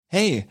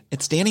Hey,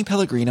 it's Danny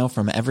Pellegrino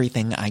from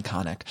Everything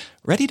Iconic.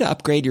 Ready to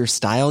upgrade your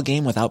style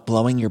game without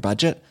blowing your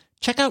budget?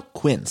 Check out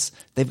Quince.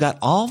 They've got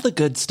all the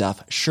good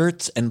stuff,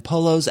 shirts and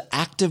polos,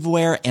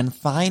 activewear, and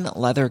fine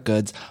leather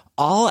goods,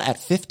 all at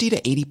 50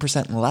 to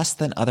 80% less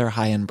than other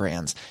high-end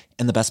brands.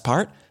 And the best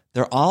part?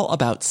 They're all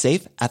about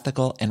safe,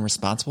 ethical, and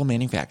responsible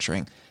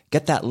manufacturing.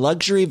 Get that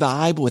luxury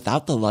vibe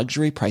without the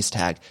luxury price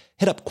tag.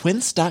 Hit up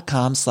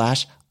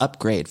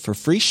quince.com/upgrade for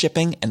free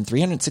shipping and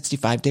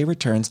 365-day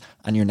returns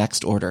on your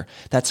next order.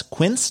 That's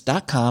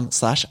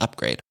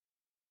quince.com/upgrade.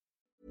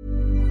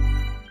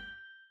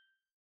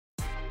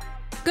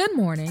 Good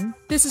morning.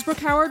 This is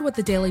Brooke Howard with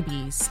The Daily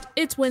Beast.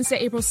 It's Wednesday,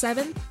 April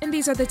 7th, and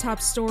these are the top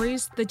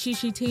stories the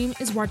Chi-Chi team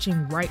is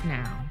watching right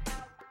now.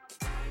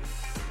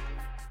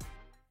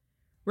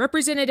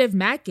 Representative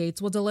Matt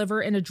Gaetz will deliver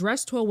an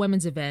address to a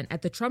women's event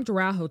at the Trump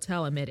Doral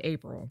Hotel in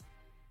mid-April.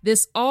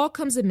 This all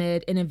comes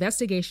amid an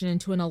investigation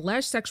into an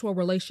alleged sexual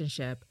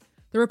relationship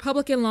the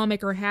Republican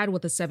lawmaker had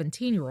with a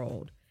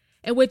 17-year-old,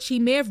 in which he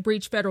may have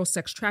breached federal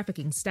sex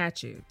trafficking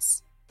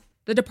statutes.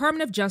 The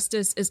Department of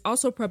Justice is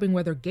also probing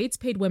whether Gaetz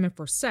paid women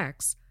for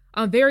sex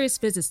on various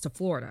visits to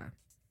Florida.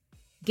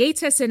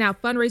 Gaetz has sent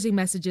out fundraising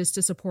messages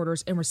to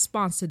supporters in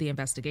response to the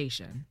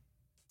investigation.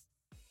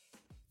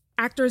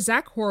 Actor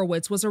Zach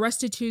Horowitz was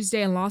arrested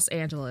Tuesday in Los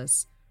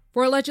Angeles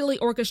for allegedly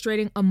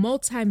orchestrating a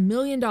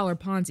multi-million-dollar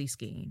Ponzi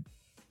scheme.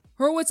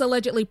 Horowitz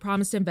allegedly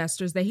promised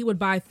investors that he would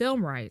buy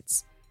film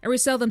rights and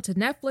resell them to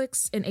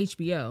Netflix and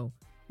HBO,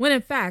 when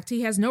in fact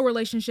he has no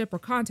relationship or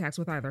contacts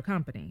with either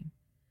company.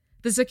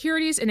 The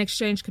Securities and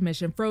Exchange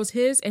Commission froze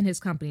his and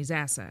his company's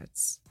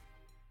assets.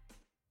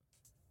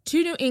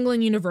 Two New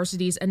England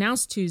universities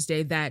announced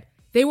Tuesday that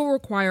they will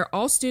require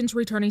all students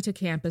returning to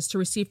campus to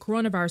receive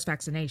coronavirus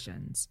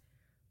vaccinations.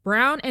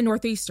 Brown and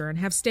Northeastern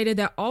have stated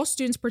that all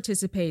students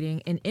participating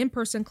in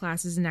in-person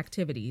classes and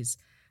activities,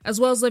 as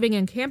well as living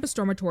in campus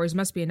dormitories,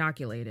 must be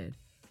inoculated,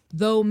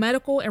 though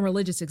medical and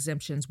religious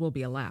exemptions will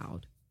be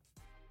allowed.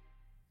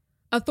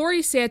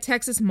 Authorities say a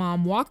Texas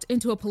mom walked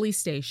into a police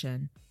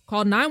station,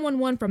 called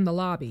 911 from the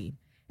lobby,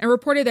 and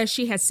reported that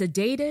she had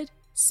sedated,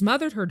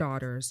 smothered her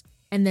daughters,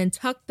 and then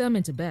tucked them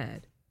into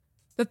bed.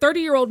 The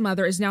 30-year-old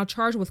mother is now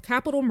charged with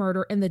capital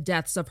murder in the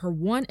deaths of her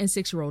 1- and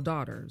 6-year-old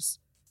daughters.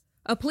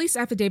 A police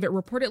affidavit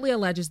reportedly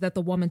alleges that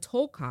the woman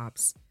told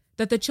cops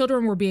that the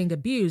children were being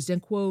abused and,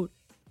 quote,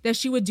 that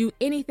she would do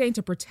anything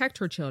to protect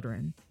her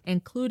children,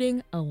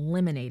 including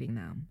eliminating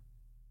them.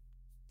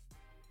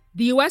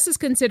 The U.S. is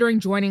considering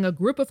joining a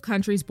group of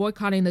countries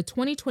boycotting the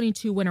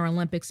 2022 Winter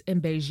Olympics in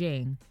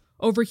Beijing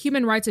over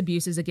human rights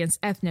abuses against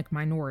ethnic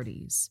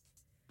minorities.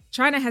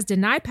 China has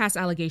denied past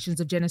allegations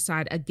of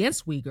genocide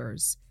against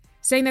Uyghurs,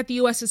 saying that the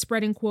U.S. is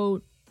spreading,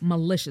 quote,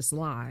 malicious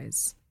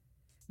lies.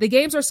 The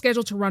games are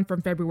scheduled to run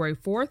from February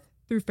 4th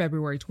through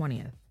February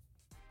 20th.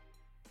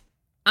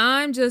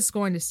 I'm just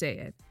going to say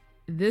it.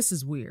 This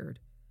is weird.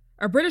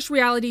 A British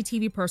reality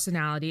TV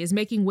personality is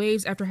making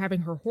waves after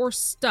having her horse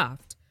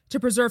stuffed to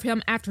preserve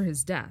him after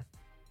his death.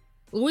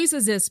 Louisa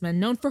Zisman,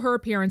 known for her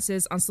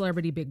appearances on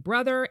Celebrity Big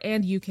Brother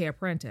and UK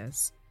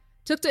Apprentice,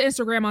 took to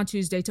Instagram on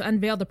Tuesday to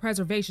unveil the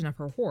preservation of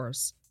her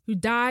horse, who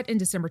died in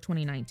December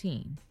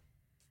 2019.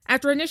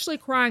 After initially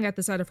crying at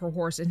the sight of her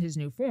horse in his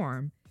new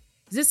form,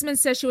 Zisman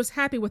says she was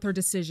happy with her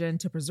decision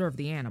to preserve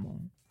the animal.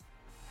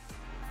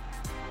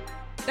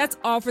 That's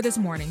all for this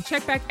morning.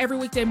 Check back every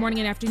weekday morning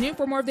and afternoon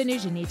for more of the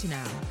news you need to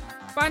know.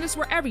 Find us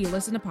wherever you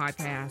listen to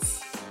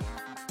podcasts.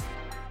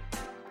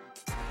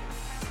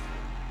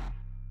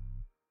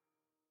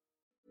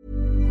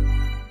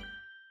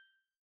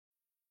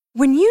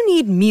 When you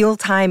need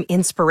mealtime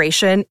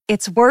inspiration,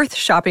 it's worth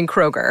shopping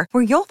Kroger,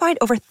 where you'll find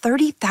over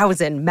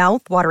 30,000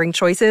 mouth-watering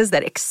choices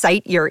that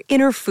excite your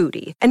inner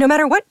foodie. And no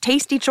matter what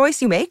tasty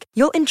choice you make,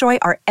 you'll enjoy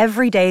our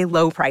everyday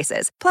low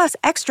prices, plus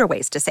extra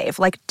ways to save,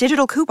 like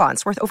digital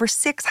coupons worth over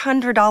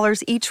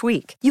 $600 each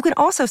week. You can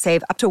also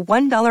save up to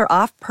 $1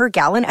 off per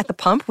gallon at the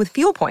pump with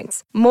fuel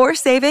points. More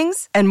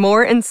savings and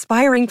more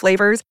inspiring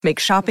flavors make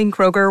shopping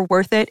Kroger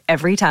worth it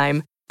every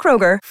time.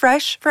 Kroger,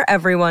 fresh for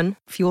everyone.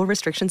 Fuel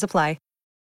restrictions apply.